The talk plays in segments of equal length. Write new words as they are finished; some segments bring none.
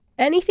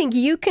Anything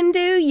you can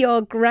do,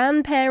 your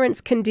grandparents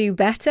can do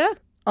better.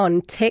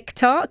 On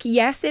TikTok,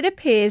 yes, it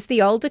appears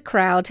the older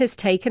crowd has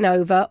taken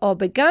over, or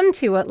begun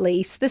to at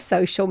least, the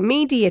social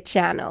media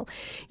channel.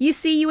 You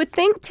see, you would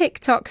think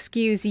TikTok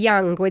skews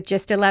young, with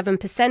just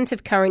 11%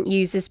 of current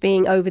users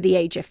being over the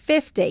age of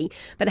 50,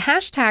 but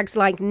hashtags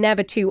like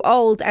Never Too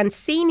Old and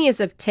seniors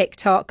of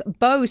TikTok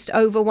boast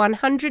over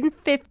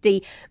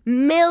 150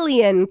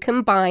 million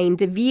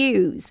combined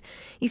views.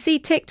 You see,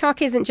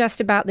 TikTok isn't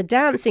just about the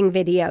dancing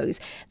videos.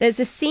 There's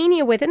a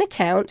senior with an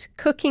account,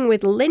 Cooking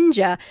with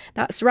Linja,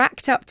 that's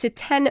racked up to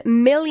 10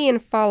 million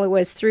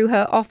followers through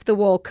her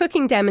off-the-wall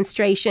cooking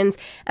demonstrations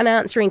and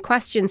answering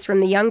questions from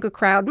the younger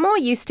crowd more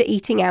used to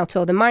eating out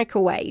or the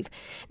microwave.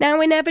 Now,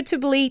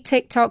 inevitably,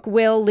 TikTok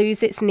will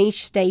lose its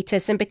niche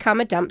status and become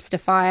a dumpster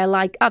fire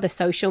like other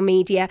social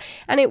media,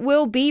 and it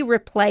will be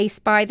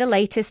replaced by the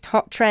latest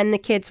hot trend the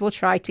kids will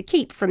try to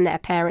keep from their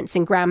parents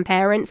and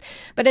grandparents.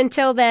 But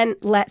until then,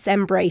 let's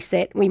embrace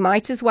it. We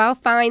might as well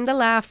find the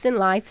laughs in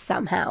life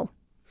somehow.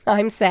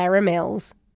 I'm Sarah Mills.